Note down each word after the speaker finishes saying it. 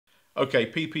Okay,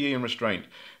 PPE and restraint.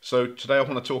 So today I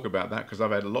want to talk about that because I've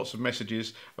had lots of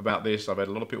messages about this. I've had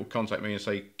a lot of people contact me and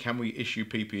say, can we issue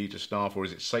PPE to staff, or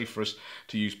is it safe for us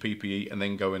to use PPE and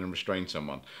then go in and restrain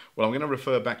someone? Well, I'm going to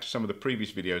refer back to some of the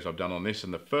previous videos I've done on this,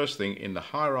 and the first thing in the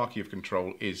hierarchy of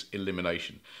control is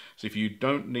elimination. So if you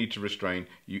don't need to restrain,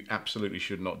 you absolutely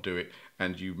should not do it,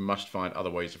 and you must find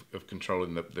other ways of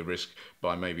controlling the risk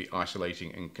by maybe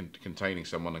isolating and containing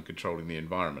someone and controlling the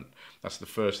environment. That's the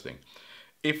first thing.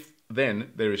 If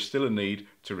then there is still a need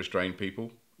to restrain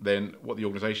people, then what the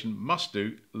organisation must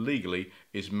do legally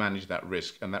is manage that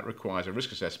risk, and that requires a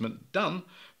risk assessment done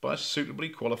by a suitably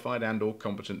qualified and/or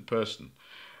competent person.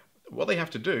 What they have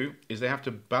to do is they have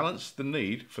to balance the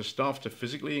need for staff to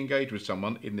physically engage with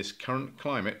someone in this current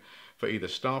climate for either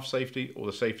staff safety or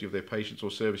the safety of their patients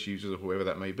or service users or whoever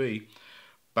that may be,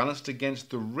 balanced against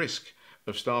the risk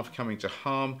of staff coming to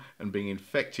harm and being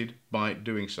infected by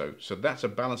doing so. So that's a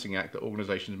balancing act that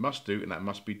organisations must do, and that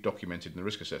must be documented in the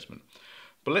risk assessment.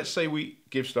 But let's say we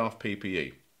give staff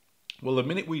PPE. Well, the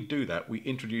minute we do that, we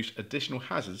introduce additional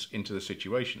hazards into the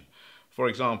situation. For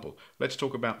example, let's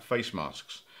talk about face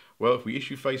masks. Well, if we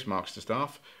issue face masks to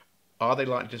staff, are they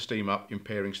likely to steam up,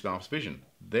 impairing staff's vision?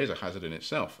 There's a hazard in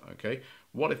itself, okay?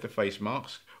 What if the face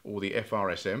mask or the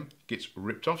FRSM gets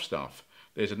ripped off staff?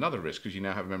 There's another risk, because you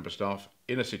now have a member of staff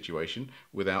in a situation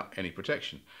without any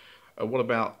protection. What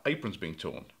about aprons being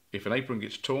torn? If an apron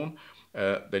gets torn,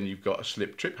 then you've got a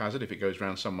slip-trip hazard if it goes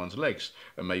around someone's legs,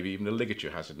 and maybe even a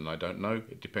ligature hazard, and I don't know.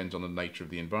 It depends on the nature of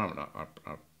the environment,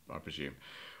 I presume.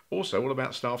 Also, what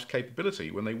about staff's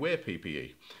capability when they wear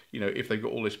PPE? You know, if they've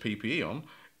got all this PPE on,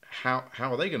 how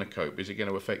are they going to cope? Is it going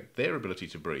to affect their ability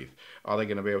to breathe? Are they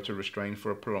going to be able to restrain for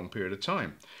a prolonged period of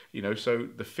time? You know, so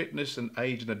the fitness and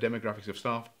age and the demographics of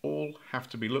staff all have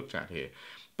to be looked at here.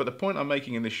 But the point I'm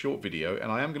making in this short video, and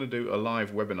I am going to do a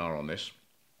live webinar on this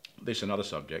and other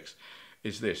subjects,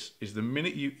 is the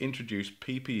minute you introduce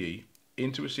PPE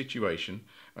into a situation,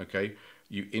 okay,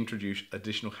 you introduce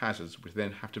additional hazards which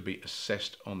then have to be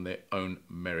assessed on their own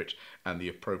merit and the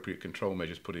appropriate control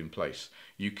measures put in place.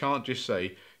 You can't just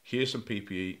say, here's some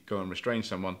PPE, go and restrain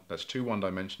someone. That's too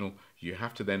one-dimensional. You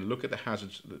have to then look at the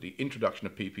hazards that the introduction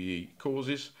of PPE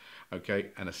causes, okay,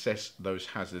 and assess those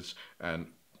hazards and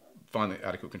find the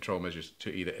adequate control measures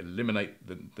to either eliminate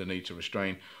the need to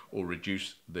restrain or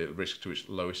reduce the risk to its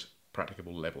lowest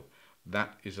practicable level.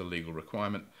 That is a legal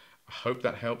requirement. I hope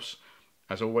that helps.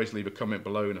 As always, leave a comment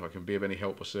below, and if I can be of any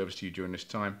help or service to you during this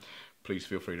time, please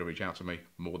feel free to reach out to me.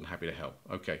 More than happy to help.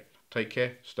 Okay, take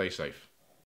care, stay safe.